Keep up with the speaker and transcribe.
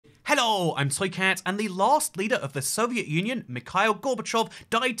Hello, I'm Toycat, and the last leader of the Soviet Union, Mikhail Gorbachev,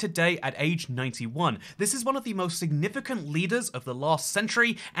 died today at age 91. This is one of the most significant leaders of the last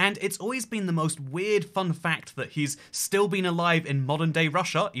century, and it's always been the most weird fun fact that he's still been alive in modern-day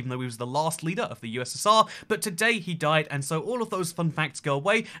Russia, even though he was the last leader of the USSR, but today he died, and so all of those fun facts go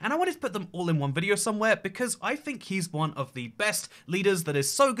away, and I wanted to put them all in one video somewhere because I think he's one of the best leaders that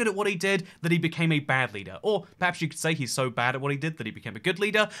is so good at what he did that he became a bad leader. Or perhaps you could say he's so bad at what he did that he became a good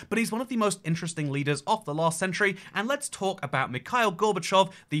leader, but he's one of the most interesting leaders of the last century, and let's talk about Mikhail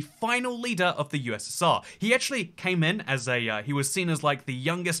Gorbachev, the final leader of the USSR. He actually came in as he was seen as like the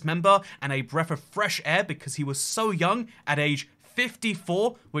youngest member and a breath of fresh air because he was so young at age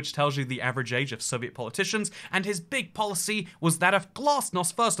 54, which tells you the average age of Soviet politicians, and his big policy was that of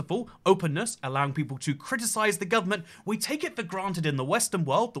glasnost. First of all, openness, allowing people to criticize the government. We take it for granted in the Western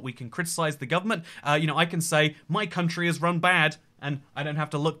world that we can criticize the government. I can say, my country is run bad, and I don't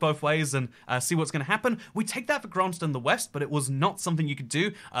have to look both ways and see what's going to happen. We take that for granted in the West, but it was not something you could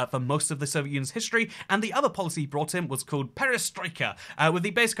do for most of the Soviet Union's history. And the other policy he brought in was called perestroika, with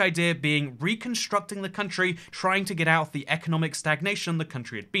the basic idea being reconstructing the country, trying to get out of the economic stagnation the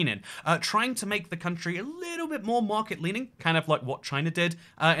country had been in, trying to make the country a little bit more market-leaning, kind of like what China did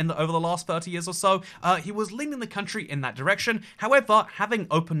over the last 30 years or so. He was leaning the country in that direction. However, having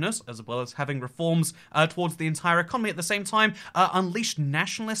openness, as well as having reforms towards the entire economy at the same time, unleashed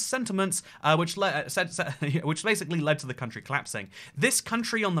nationalist sentiments, which basically led to the country collapsing. This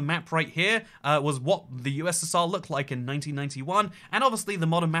country on the map right here was what the USSR looked like in 1991, and obviously the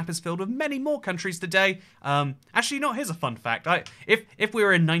modern map is filled with many more countries today. Actually, here's a fun fact. If we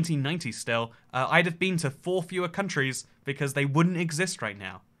were in 1990 still, I'd have been to 4 fewer countries because they wouldn't exist right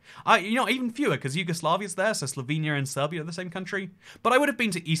now. Even fewer, because Yugoslavia's there, so Slovenia and Serbia are the same country. But I would have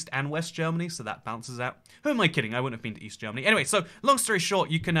been to East and West Germany, so that balances out. Who am I kidding? I wouldn't have been to East Germany. Anyway, so long story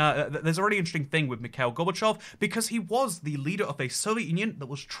short, you can there's a really interesting thing with Mikhail Gorbachev, because he was the leader of a Soviet Union that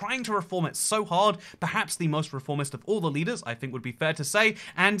was trying to reform it so hard, perhaps the most reformist of all the leaders, I think would be fair to say.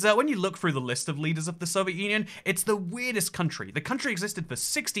 And when you look through the list of leaders of the Soviet Union, it's the weirdest country. The country existed for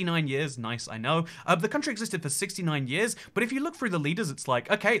 69 years. Nice, I know. The country existed for 69 years, but if you look through the leaders, it's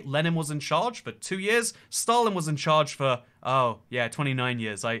like, okay, Lenin was in charge for 2 years. Stalin was in charge for 29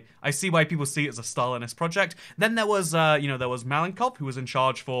 years. I see why people see it as a Stalinist project. Then there was, there was Malenkov, who was in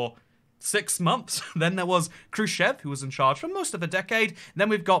charge for 6 months. Then there was Khrushchev, who was in charge for most of a decade. Then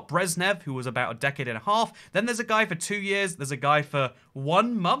we've got Brezhnev, who was about a decade and a half. Then there's a guy for 2 years. There's a guy for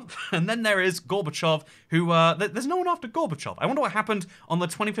 1 month. And then there is Gorbachev, who, there's no one after Gorbachev. I wonder what happened on the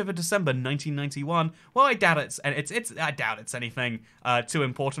 25th of December, 1991. Well, I doubt I doubt it's anything too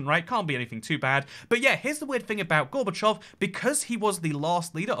important, right? Can't be anything too bad. But yeah, here's the weird thing about Gorbachev. Because he was the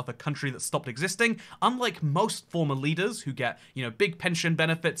last leader of a country that stopped existing, unlike most former leaders who get, big pension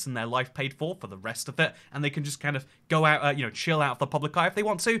benefits and their life paid for the rest of it, and they can just kind of go out, chill out of the public eye if they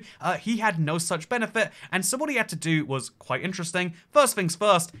want to. He had no such benefit, and so what he had to do was quite interesting. First things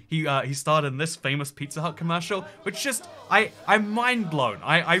first, he starred in this famous Pizza Hut commercial, which just, I'm mind blown.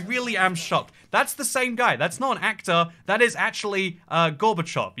 I really am shocked. That's the same guy. That's not an actor. That is actually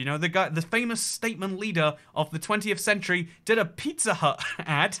Gorbachev. The guy, the famous statement leader of the 20th century, did a Pizza Hut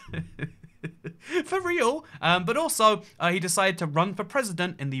ad. For real, but also he decided to run for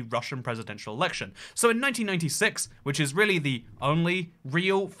president in the Russian presidential election. So in 1996, which is really the only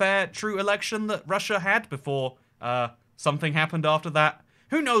real, fair, true election that Russia had before something happened after that.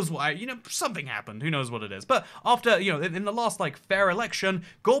 Who knows why, something happened, who knows what it is. But after, in the last, fair election,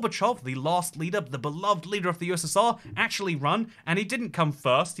 Gorbachev, the last leader, the beloved leader of the USSR, actually run, and he didn't come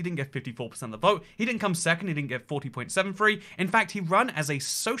first, he didn't get 54% of the vote, he didn't come second, he didn't get 40.73%. In fact, he ran as a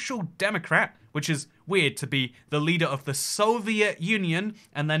social democrat, which is weird to be the leader of the Soviet Union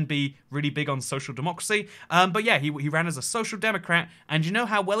and then be really big on social democracy. But yeah, he ran as a social democrat, and you know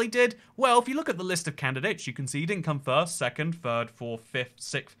how well he did? Well, if you look at the list of candidates, you can see he didn't come first, second, third, fourth, fifth,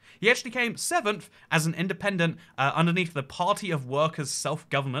 sixth. He actually came 7th as an independent underneath the Party of Workers'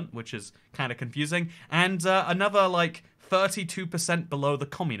 Self-Government, which is kind of confusing, and another 32% below the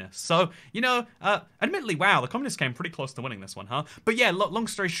communists. So, admittedly, wow, the communists came pretty close to winning this one, huh? But yeah, long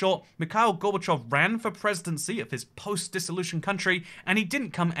story short, Mikhail Gorbachev ran for presidency of his post-dissolution country, and he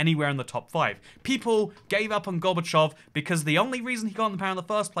didn't come anywhere in the top 5. People gave up on Gorbachev because the only reason he got in the power in the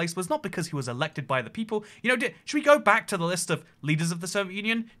first place was not because he was elected by the people. Should we go back to the list of leaders of the Soviet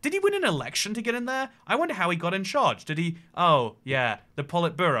Union? Did he win an election to get in there? I wonder how he got in charge. Did he? Oh, yeah. the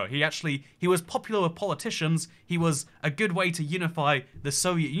Politburo. He was popular with politicians. He was a good way to unify the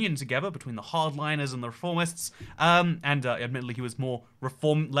Soviet Union together between the hardliners and the reformists. Admittedly, he was more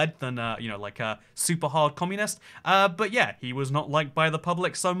reform-led than, like a super hard communist. But yeah, he was not liked by the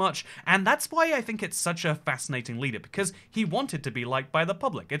public so much. And that's why I think it's such a fascinating leader, because he wanted to be liked by the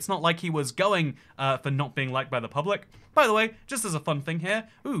public. It's not like he was going for not being liked by the public. By the way, just as a fun thing here,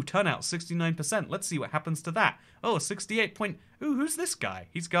 ooh, turnout 69%. Let's see what happens to that. Oh, 68 point. Ooh, who's this guy?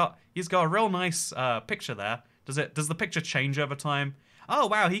 He's got a real nice picture there. Does the picture change over time? Oh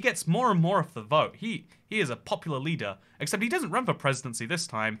wow, he gets more and more of the vote. He is a popular leader, except he doesn't run for presidency this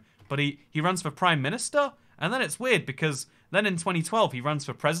time, but he runs for prime minister. And then it's weird because then in 2012 he runs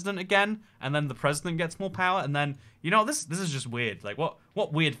for president again, and then the president gets more power, and then this is just weird. Like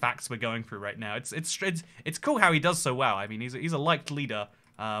what weird facts we're going through right now. It's cool how he does so well. I mean, he's a liked leader.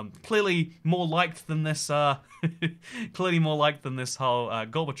 Clearly more liked than this clearly more liked than this whole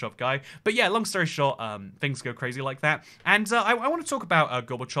Gorbachev guy. But yeah, long story short, things go crazy like that. And I want to talk about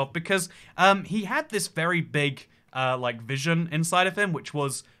Gorbachev because he had this very big vision inside of him, which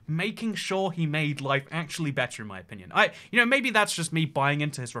was making sure he made life actually better, in my opinion. Maybe that's just me buying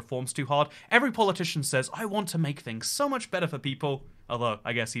into his reforms too hard. Every politician says, I want to make things so much better for people. Although,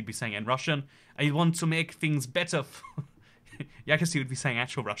 I guess he'd be saying it in Russian. I want to make things better yeah, I guess he would be saying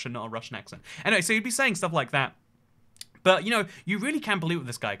actual Russian, not a Russian accent. Anyway, so he'd be saying stuff like that. But, you really can't believe with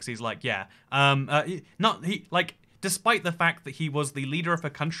this guy, because he's like, yeah, despite the fact that he was the leader of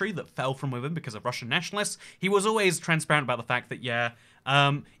a country that fell from within because of Russian nationalists, he was always transparent about the fact that, yeah,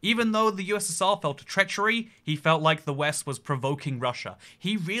 even though the USSR fell to treachery, he felt like the West was provoking Russia.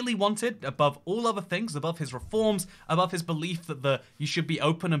 He really wanted, above all other things, above his reforms, above his belief that you should be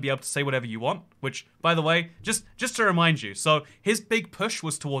open and be able to say whatever you want, which, by the way, just to remind you, so his big push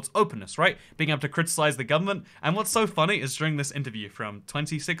was towards openness, right? Being able to criticize the government. And what's so funny is during this interview from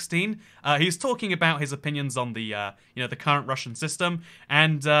 2016, he's talking about his opinions on the current Russian system,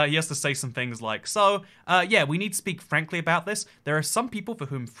 and he has to say some things like, yeah, we need to speak frankly about this. There are some people for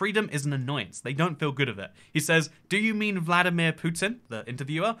whom freedom is an annoyance. They don't feel good of it. He says, do you mean Vladimir Putin, the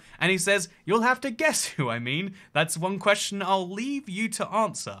interviewer? And he says, you'll have to guess who I mean. That's one question I'll leave you to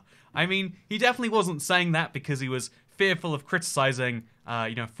answer. I mean, he definitely wasn't saying that because he was fearful of criticizing,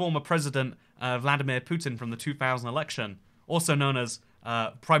 former President Vladimir Putin from the 2000 election, also known as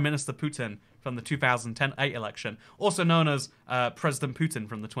Prime Minister Putin from the 2008 election, also known as President Putin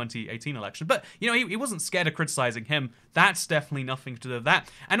from the 2018 election. But, he wasn't scared of criticizing him. That's definitely nothing to do with that.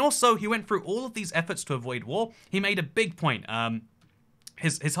 And also, he went through all of these efforts to avoid war. He made a big point.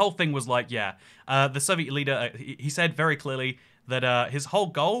 His whole thing was like, yeah, the Soviet leader, he said very clearly that his whole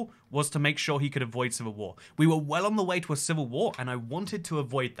goal was to make sure he could avoid civil war. We were well on the way to a civil war, and I wanted to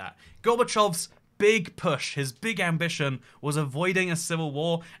avoid that. Gorbachev's big push, his big ambition, was avoiding a civil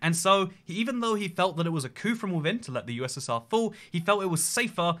war, and so even though he felt that it was a coup from within to let the USSR fall, he felt it was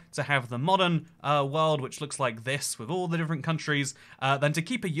safer to have the modern world, which looks like this, with all the different countries, than to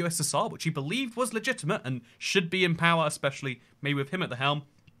keep a USSR, which he believed was legitimate and should be in power, especially maybe with him at the helm.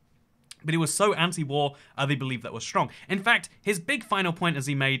 But he was so anti-war, they believed that was strong. In fact, his big final point as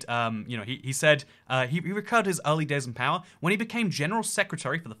he made, he said, he recalled his early days in power. When he became general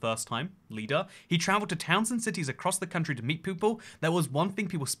secretary for the first time, leader, he traveled to towns and cities across the country to meet people. There was one thing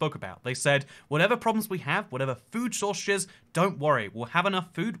people spoke about. They said, whatever problems we have, whatever food shortages, don't worry. We'll have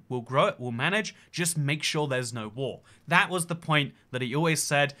enough food, we'll grow it, we'll manage, just make sure there's no war. That was the point that he always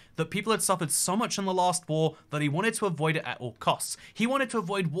said, that people had suffered so much in the last war that he wanted to avoid it at all costs. He wanted to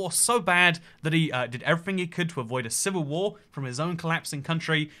avoid war so bad that he did everything he could to avoid a civil war from his own collapsing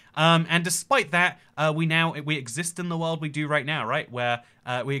country. And despite that, we exist in the world we do right now, right? Where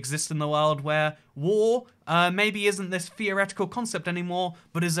we exist in the world where war maybe isn't this theoretical concept anymore,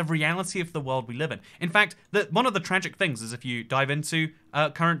 but is a reality of the world we live in. In fact, one of the tragic things is if you dive into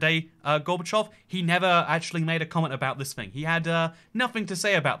current day Gorbachev, he never actually made a comment about this thing. He had nothing to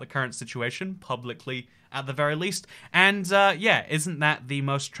say about the current situation publicly, at the very least. And yeah, isn't that the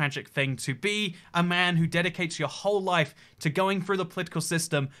most tragic thing, to be a man who dedicates your whole life to going through the political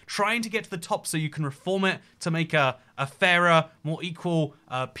system, trying to get to the top so you can reform it to make a fairer, more equal,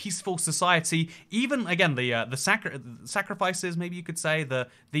 peaceful society. Even, again, the sacrifices, maybe you could say, the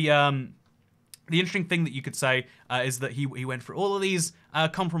interesting thing that you could say is that he went through all of these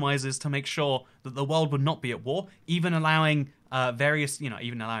compromises to make sure that the world would not be at war, even allowing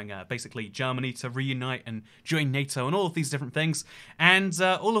basically Germany to reunite and join NATO and all of these different things. And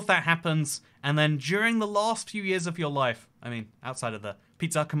all of that happens, and then during the last few years of your life, I mean, outside of the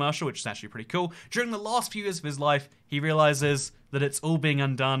Pizza commercial, which is actually pretty cool, during the last few years of his life, he realizes that it's all being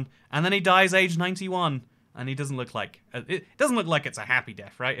undone, and then he dies age 91. and he doesn't look like it doesn't look like it's a happy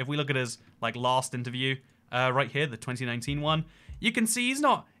death, right? If we look at his like last interview right here, the 2019 one, you can see he's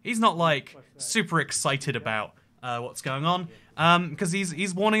not like super excited about what's going on, because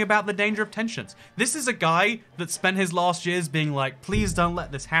he's warning about the danger of tensions. This is a guy that spent his last years being like, please don't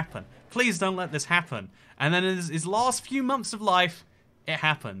let this happen, please don't let this happen, and then in his last few months of life, it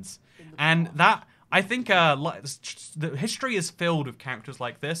happens. And that, I think, the history is filled with characters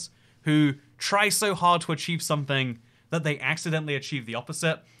like this who try so hard to achieve something that they accidentally achieve the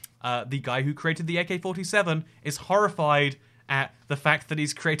opposite. The guy who created the AK-47 is horrified at the fact that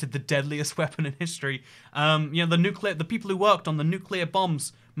he's created the deadliest weapon in history. You know, the people who worked on the nuclear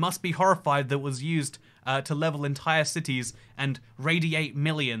bombs must be horrified that it was used to level entire cities and radiate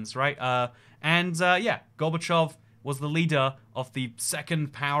millions, right? Yeah, Gorbachev was the leader of the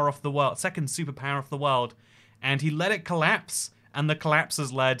second superpower of the world, and he let it collapse, and the collapse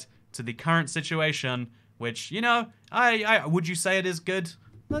has led to the current situation, which, you know, I would you say it is good?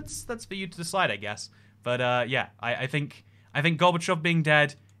 That's for you to decide, I guess. But yeah, I think Gorbachev being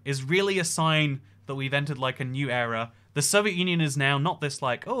dead is really a sign that we've entered like a new era. The Soviet Union is now not this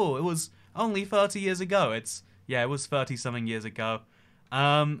like, oh, it was only 30 years ago. It was 30-something years ago.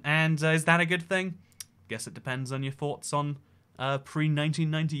 Is that a good thing? Guess it depends on your thoughts on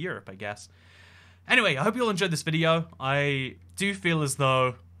pre-1990 Europe, I guess. Anyway, I hope you all enjoyed this video. I do feel as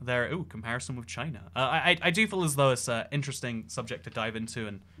though comparison with China. I do feel as though it's an interesting subject to dive into,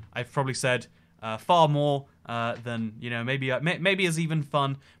 and I've probably said far more than, you know, maybe is even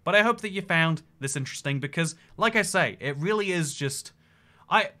fun. But I hope that you found this interesting because, like I say, it really is just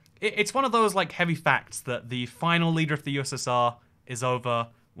it's one of those like heavy facts that the final leader of the USSR is over.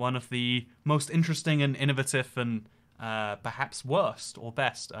 One of the most interesting and innovative and perhaps worst or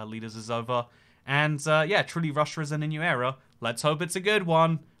best leaders is over. And yeah, truly Russia is in a new era. Let's hope it's a good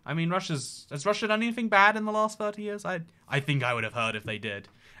one. I mean, has Russia done anything bad in the last 30 years? I think I would have heard if they did.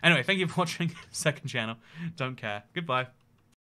 Anyway, thank you for watching. Second channel. Don't care. Goodbye.